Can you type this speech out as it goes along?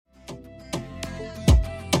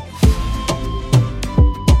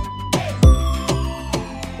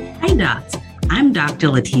Dots. I'm Dr.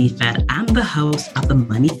 Latifat. I'm the host of the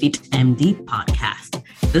Money Fit MD podcast.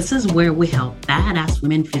 This is where we help badass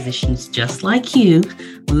women physicians just like you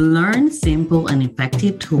learn simple and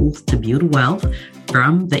effective tools to build wealth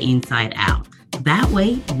from the inside out. That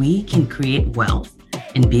way, we can create wealth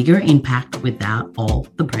and bigger impact without all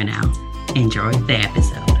the burnout. Enjoy the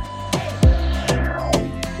episode.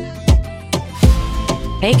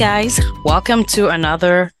 Hey guys, welcome to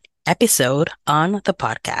another episode on the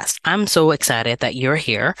podcast. I'm so excited that you're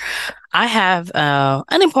here. I have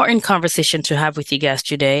an important conversation to have with you guys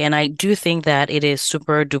today, and I do think that it is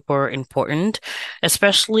super duper important,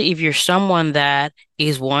 especially if you're someone that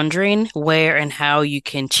is wondering where and how you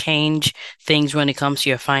can change things when it comes to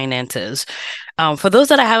your finances. For those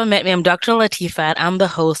that haven't met me, I'm Dr. Latifat. I'm the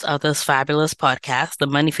host of this fabulous podcast, the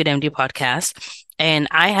Money Fit MD podcast. And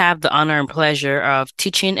I have the honor and pleasure of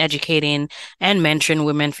teaching, educating, and mentoring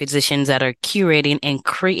women physicians that are curating and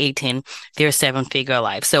creating their seven-figure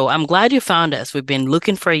life. So I'm glad you found us. We've been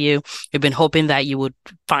looking for you. We've been hoping that you would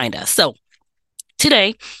find us. So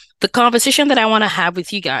today, the conversation that I want to have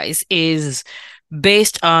with you guys is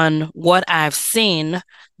based on what I've seen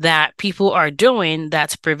that people are doing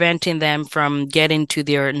that's preventing them from getting to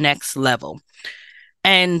their next level.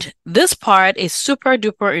 And this part is super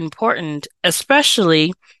duper important,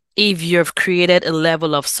 especially if you've created a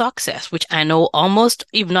level of success, which I know almost,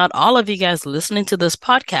 if not all of you guys listening to this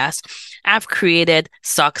podcast, have created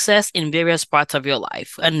success in various parts of your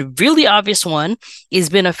life. And a really obvious one is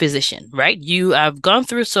being a physician, right? You have gone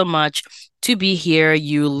through so much to be here.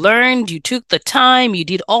 You learned, you took the time, you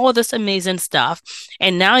did all this amazing stuff,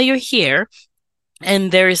 and now you're here.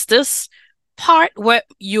 And there is this part where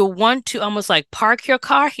you want to almost like park your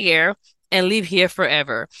car here and live here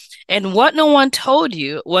forever. And what no one told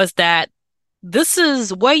you was that this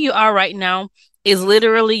is where you are right now is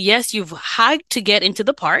literally, yes, you've hiked to get into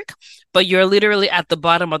the park, but you're literally at the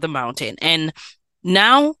bottom of the mountain. And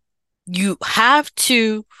now you have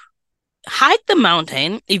to hike the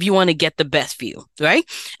mountain if you want to get the best view, right?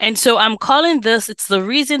 And so I'm calling this, it's the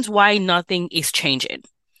reasons why nothing is changing.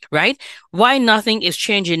 Right? Why nothing is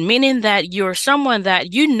changing, meaning that you're someone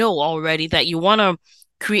that you know already that you want to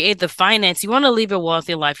create the finance, you want to live a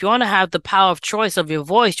wealthy life, you want to have the power of choice of your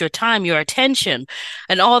voice, your time, your attention,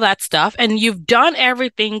 and all that stuff. And you've done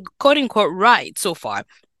everything, quote unquote, right so far.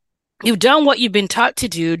 You've done what you've been taught to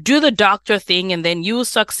do the doctor thing, and then you will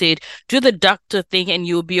succeed. Do the doctor thing and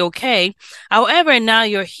you'll be okay. However, now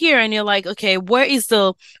you're here and you're like, okay, where is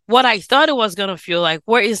what I thought it was going to feel like?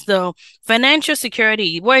 Where is the financial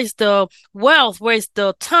security? Where is the wealth? Where is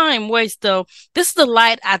the time? This is the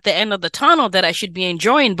light at the end of the tunnel that I should be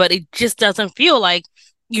enjoying, but it just doesn't feel like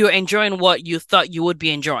you're enjoying what you thought you would be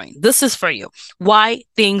enjoying. This is for you. Why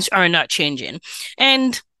things are not changing.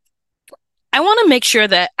 And I want to make sure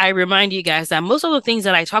that I remind you guys that most of the things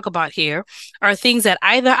that I talk about here are things that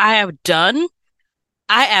either I have done,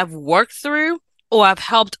 I have worked through, or I've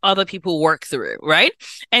helped other people work through, right?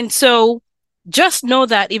 And so just know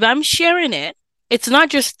that if I'm sharing it, it's not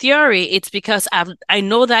just theory. It's because I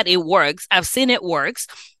know that it works. I've seen it work,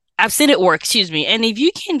 And if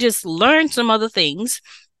you can just learn some other things,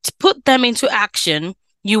 to put them into action,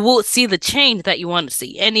 you will see the change that you want to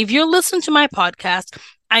see. And if you're listening to my podcast,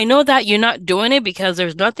 I know that you're not doing it because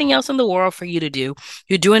there's nothing else in the world for you to do.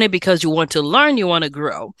 You're doing it because you want to learn, you want to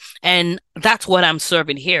grow. And that's what I'm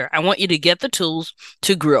serving here. I want you to get the tools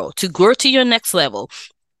to grow to your next level.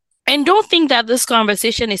 And don't think that this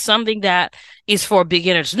conversation is something that is for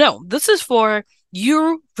beginners. No, this is for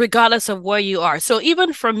you regardless of where you are. So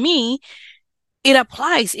even for me, it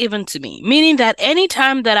applies even to me, meaning that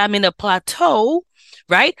anytime that I'm in a plateau,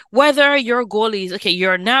 right? Whether your goal is, okay,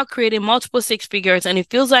 you're now creating multiple six figures and it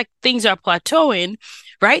feels like things are plateauing,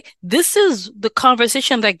 right? This is the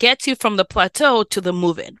conversation that gets you from the plateau to the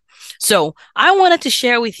moving. So I wanted to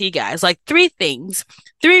share with you guys like three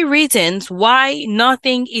reasons why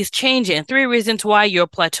nothing is changing, three reasons why you're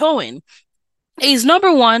plateauing. Is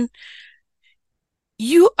number one,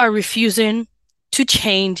 you are refusing to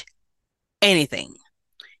change anything.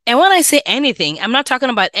 And when I say anything, I'm not talking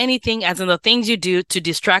about anything as in the things you do to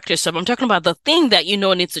distract yourself. I'm talking about the thing that you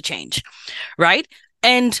know needs to change, right?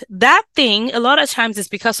 And that thing, a lot of times, is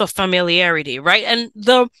because of familiarity, right? And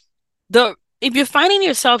if you're finding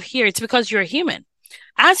yourself here, it's because you're a human.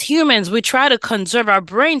 As humans, we try to conserve, our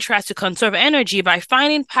brain tries to conserve energy by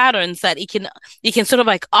finding patterns that it can sort of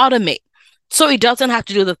like automate. So it doesn't have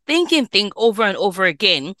to do the thinking thing over and over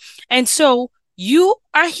again. And so you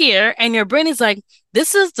are here and your brain is like,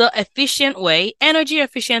 this is the efficient way, energy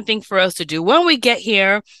efficient thing for us to do. When we get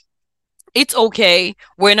here, It's okay.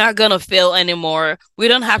 We're not going to fail anymore. We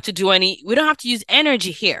don't have to we don't have to use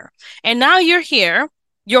energy here. And now you're here,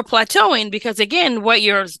 you're plateauing because again, what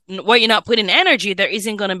you're not putting energy, there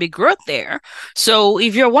isn't going to be growth there. So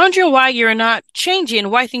if you're wondering why you're not changing,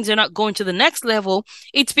 why things are not going to the next level,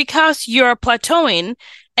 it's because you're plateauing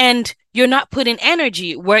and you're not putting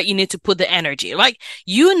energy where you need to put the energy. Like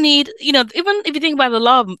you need, even if you think about the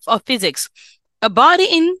law of physics, a body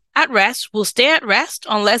in at rest will stay at rest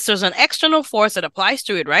unless there's an external force that applies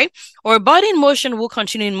to it, right? Or a body in motion will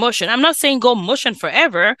continue in motion. I'm not saying go motion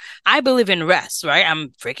forever. I believe in rest, right? I'm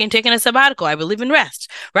freaking taking a sabbatical. I believe in rest,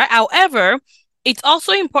 right? However, it's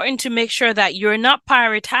also important to make sure that you're not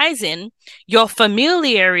prioritizing your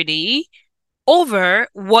familiarity over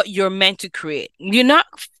what you're meant to create. You're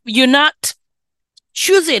not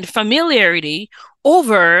choosing familiarity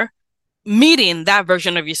over meeting that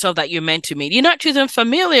version of yourself that you're meant to meet. You're not choosing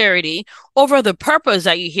familiarity over the purpose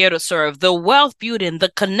that you're here to serve, the wealth building,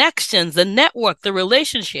 the connections, the network, the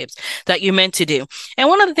relationships that you're meant to do. And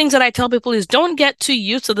one of the things that I tell people is don't get too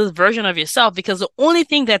used to this version of yourself because the only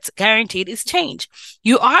thing that's guaranteed is change.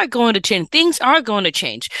 You are going to change. Things are going to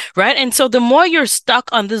change, right? And so the more you're stuck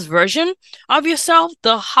on this version of yourself,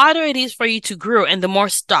 the harder it is for you to grow and the more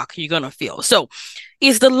stuck you're going to feel. So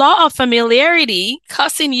is the law of familiarity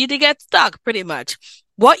causing you to get stuck pretty much?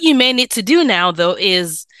 What you may need to do now, though,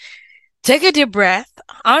 is take a deep breath,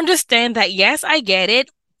 understand that, yes, I get it.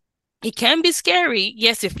 It can be scary.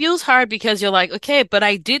 Yes, it feels hard because you're like, okay, but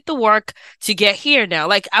I did the work to get here now.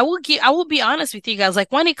 Like I will be honest with you guys.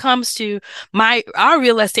 Like when it comes to our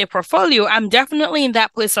real estate portfolio, I'm definitely in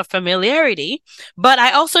that place of familiarity, but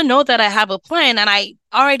I also know that I have a plan and I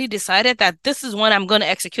already decided that this is when I'm going to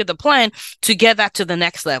execute the plan to get that to the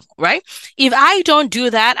next level, right? If I don't do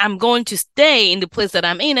that, I'm going to stay in the place that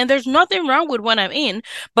I'm in. And there's nothing wrong with what I'm in,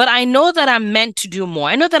 but I know that I'm meant to do more.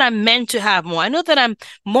 I know that I'm meant to have more. I know that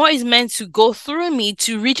more is meant to go through me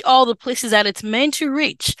to reach all the places that it's meant to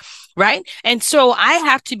reach, right? And so I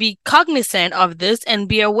have to be cognizant of this and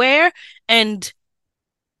be aware and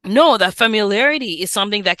know that familiarity is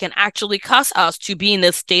something that can actually cause us to be in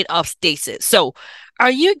a state of stasis. So are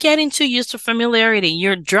you getting too used to familiarity?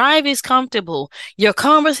 Your drive is comfortable. Your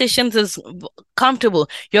conversations is comfortable.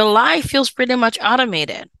 Your life feels pretty much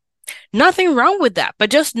automated. Nothing wrong with that, but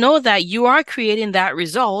just know that you are creating that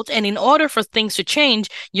result. And in order for things to change,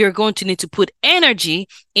 you're going to need to put energy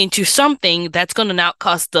into something that's going to now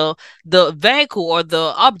cause the vehicle or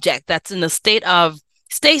the object that's in a state of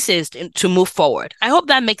stasis to move forward. I hope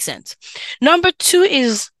that makes sense. Number 2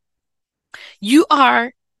 is you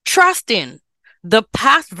are trusting the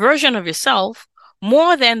past version of yourself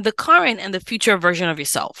more than the current and the future version of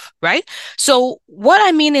yourself, right? So what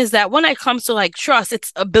I mean is that when it comes to like trust,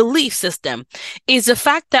 it's a belief system. Is the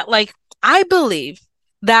fact that like I believe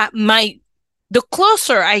that the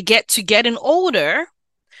closer I get to getting older,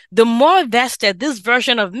 the more vested this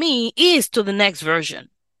version of me is to the next version.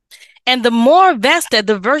 And the more vested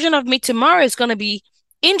the version of me tomorrow is going to be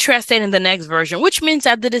interested in the next version, which means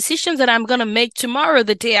that the decisions that I'm going to make tomorrow,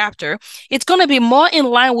 the day after, it's going to be more in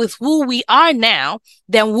line with who we are now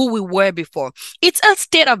than who we were before. It's a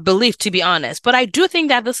state of belief, to be honest, but I do think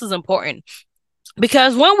that this is important.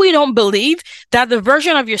 Because when we don't believe that the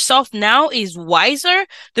version of yourself now is wiser,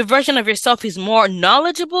 the version of yourself is more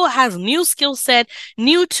knowledgeable, has new skill set,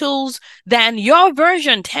 new tools than your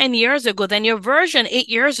version 10 years ago, than your version 8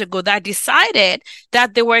 years ago that decided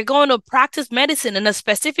that they were going to practice medicine in a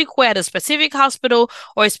specific way at a specific hospital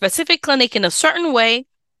or a specific clinic in a certain way,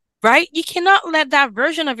 right? You cannot let that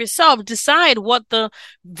version of yourself decide what the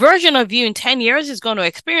version of you in 10 years is going to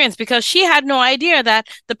experience because she had no idea that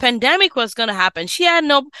the pandemic was going to happen. She had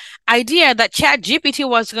no idea that ChatGPT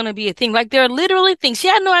was going to be a thing. Like there are literally things. She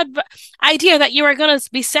had no idea that you were going to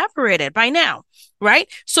be separated by now, right?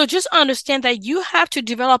 So just understand that you have to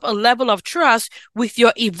develop a level of trust with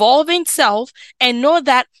your evolving self and know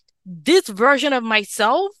that this version of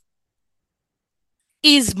myself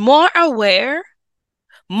is more aware,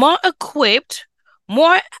 more equipped,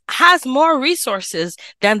 has more resources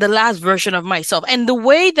than the last version of myself. And the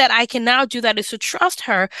way that I can now do that is to trust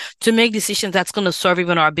her to make decisions that's going to serve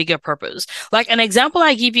even our bigger purpose. Like an example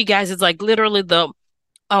I give you guys is like literally the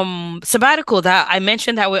sabbatical that I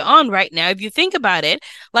mentioned that we're on right now. If you think about it,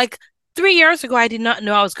 like 3 years ago, I did not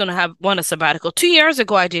know I was going to want a sabbatical. 2 years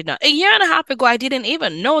ago, I did not. A year and a half ago, I didn't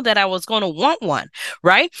even know that I was going to want one,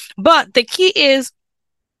 right? But the key is,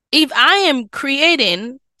 if I am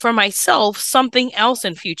creating for myself something else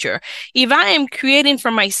in future, if I am creating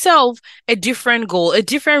for myself a different goal, a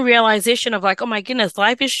different realization of like, oh my goodness,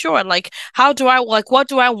 life is short. Like, what do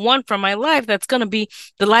I want from my life that's going to be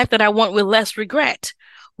the life that I want with less regret?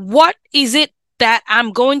 what is it that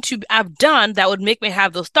I'm going to have done that would make me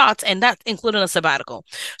have those thoughts, and that's including a sabbatical.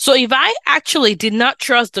 So if I actually did not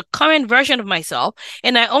trust the current version of myself,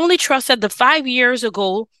 and I only trusted the 5 years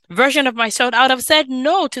ago version of myself, I would have said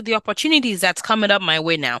no to the opportunities that's coming up my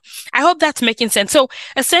way now. I hope that's making sense. So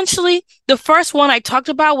essentially, the first one I talked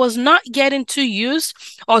about was not getting too used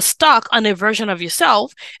or stuck on a version of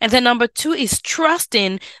yourself. And then number two is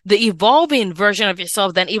trusting the evolving version of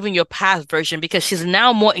yourself than even your past version, because she's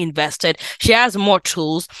now more invested. She has more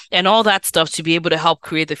tools and all that stuff to be able to help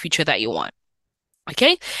create the future that you want.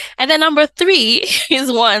 Okay. And then number three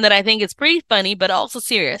is one that I think is pretty funny, but also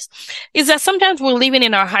serious, is that sometimes we're living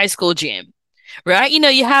in our high school gym, right? You know,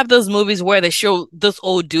 you have those movies where they show those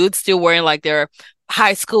old dudes still wearing like their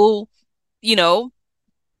high school, you know,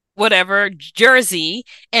 whatever jersey,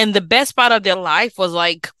 and the best part of their life was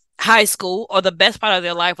like high school, or the best part of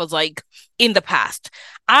their life was like in the past.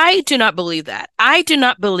 I do not believe that. I do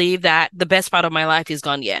not believe that the best part of my life is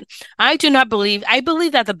gone yet. I believe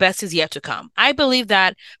that the best is yet to come. I believe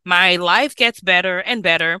that my life gets better and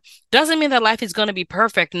better. Doesn't mean that life is going to be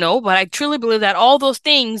perfect, no, but I truly believe that all those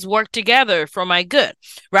things work together for my good,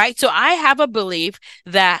 right? So I have a belief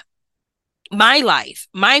that my life,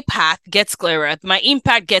 my path gets clearer, my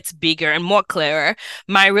impact gets bigger and more clearer,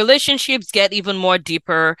 my relationships get even more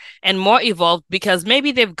deeper and more evolved, because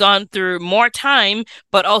maybe they've gone through more time,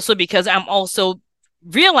 but also because I'm also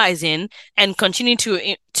realizing and continue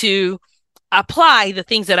to apply the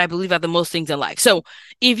things that I believe are the most things in life. So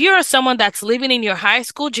if you're someone that's living in your high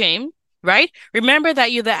school gym, right? Remember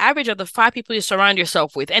that you're the average of the 5 people you surround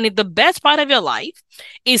yourself with. And if the best part of your life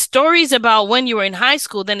is stories about when you were in high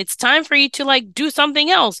school, then it's time for you to like do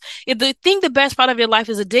something else. If the think the best part of your life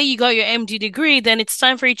is the day you got your MD degree, then it's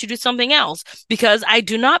time for you to do something else. Because I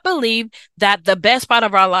do not believe that the best part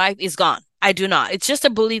of our life is gone. I do not. It's just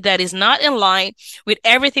a belief that is not in line with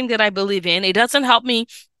everything that I believe in. It doesn't help me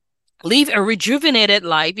live a rejuvenated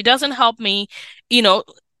life. It doesn't help me, you know,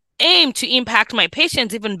 aim to impact my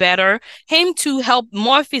patients even better, aim to help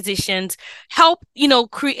more physicians, help,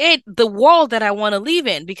 create the world that I want to live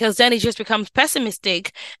in, because then it just becomes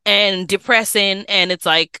pessimistic and depressing, and it's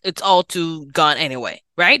like it's all too gone anyway.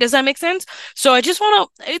 Right? Does that make sense? So I just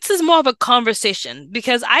want to, it's just more of a conversation,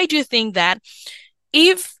 because I do think that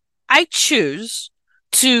if I choose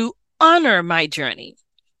to honor my journey,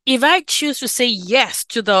 if I choose to say yes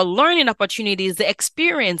to the learning opportunities, the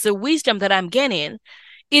experience, the wisdom that I'm getting,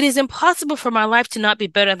 it is impossible for my life to not be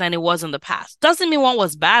better than it was in the past. Doesn't mean one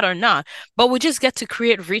was bad or not, but we just get to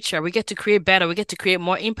create richer. We get to create better. We get to create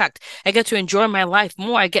more impact. I get to enjoy my life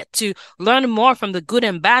more. I get to learn more from the good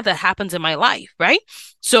and bad that happens in my life, right?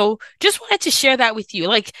 So just wanted to share that with you.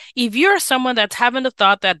 Like, if you're someone that's having the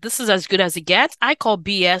thought that this is as good as it gets, I call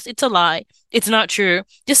BS. It's a lie. It's not true.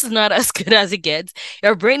 This is not as good as it gets.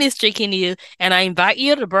 Your brain is tricking you, and I invite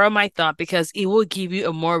you to borrow my thought, because it will give you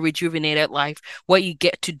a more rejuvenated life where you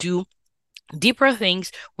get to do deeper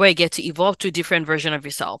things, where you get to evolve to a different version of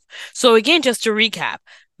yourself. So again, just to recap,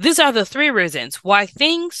 these are the 3 reasons why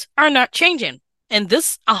things are not changing. And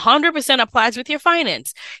this 100% applies with your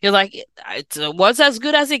finance. You're like, it was as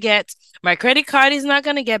good as it gets. My credit card is not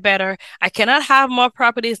going to get better. I cannot have more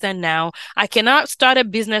properties than now. I cannot start a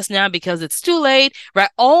business now because it's too late, right?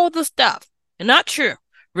 All the stuff. Not true.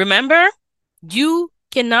 Remember, you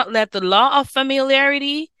cannot let the law of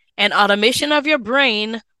familiarity and automation of your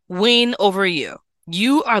brain win over you.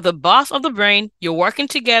 You are the boss of the brain. You're working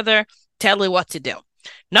together. Tell it what to do.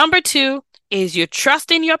 Number 2 is you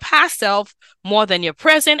trust in your past self more than your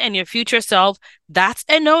present and your future self. That's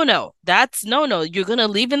a no-no. That's no-no. You're going to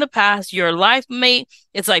live in the past. Your life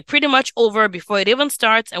it's like pretty much over before it even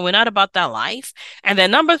starts, and we're not about that life. And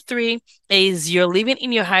then number 3 is you're living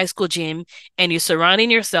in your high school gym, and you're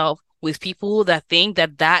surrounding yourself with people that think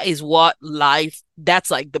that that is what life,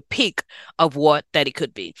 that's like the peak of what that it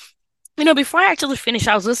could be. Before I actually finish,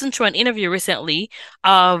 I was listening to an interview recently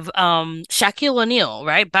of Shaquille O'Neal,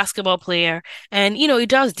 right? Basketball player. And, he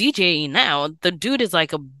does DJing now. The dude is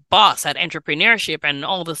like a boss at entrepreneurship and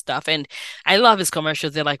all this stuff. And I love his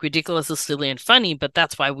commercials. They're like ridiculously silly and funny, but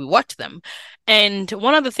that's why we watch them. And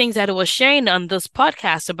one of the things that I was sharing on this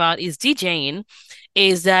podcast about is DJing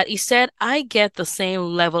is that he said, I get the same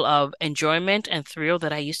level of enjoyment and thrill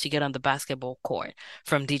that I used to get on the basketball court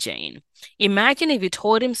from DJing. Imagine if he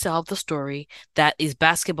told himself the story that his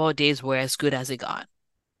basketball days were as good as it got.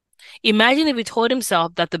 Imagine if he told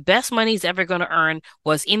himself that the best money he's ever going to earn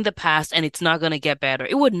was in the past and it's not going to get better.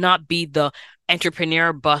 It would not be the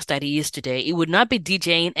entrepreneur bust that he is today. It would not be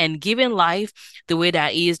DJing and giving life the way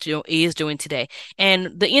that he is doing today.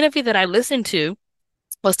 And the interview that I listened to,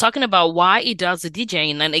 was talking about why he does the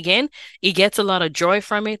DJing. And again, he gets a lot of joy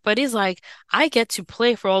from it. But he's like, I get to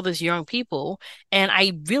play for all these young people. And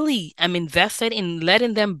I really am invested in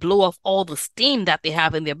letting them blow off all the steam that they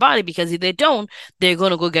have in their body, because if they don't, they're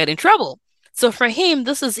going to go get in trouble. So for him,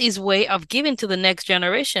 this is his way of giving to the next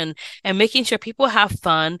generation and making sure people have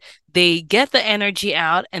fun, they get the energy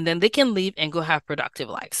out, and then they can leave and go have productive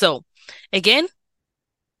life. So again,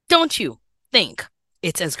 don't you think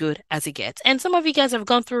it's as good as it gets? And some of you guys have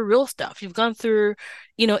gone through real stuff. You've gone through,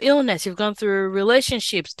 illness. You've gone through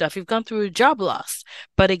relationship stuff. You've gone through job loss.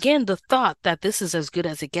 But again, the thought that this is as good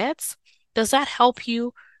as it gets, does that help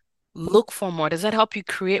you look for more? Does that help you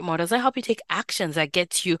create more? Does that help you take actions that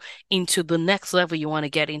gets you into the next level you want to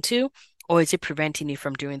get into? Or is it preventing you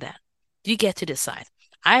from doing that? You get to decide.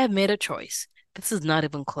 I have made a choice. This is not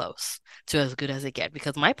even close to as good as it gets,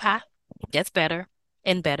 because my path gets better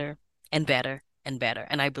and better and better and better.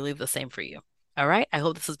 And I believe the same for you. All right. I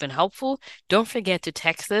hope this has been helpful. Don't forget to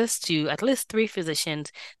text this to at least 3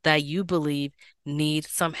 physicians that you believe need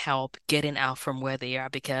some help getting out from where they are,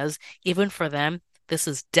 because even for them, this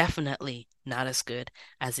is definitely not as good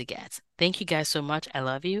as it gets. Thank you guys so much. I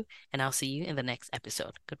love you, and I'll see you in the next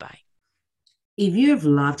episode. Goodbye. If you have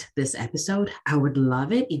loved this episode, I would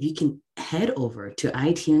love it if you can head over to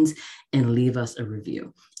iTunes and leave us a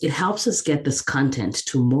review. It helps us get this content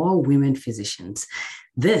to more women physicians.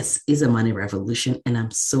 This is a money revolution, and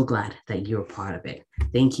I'm so glad that you're part of it.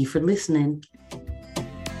 Thank you for listening.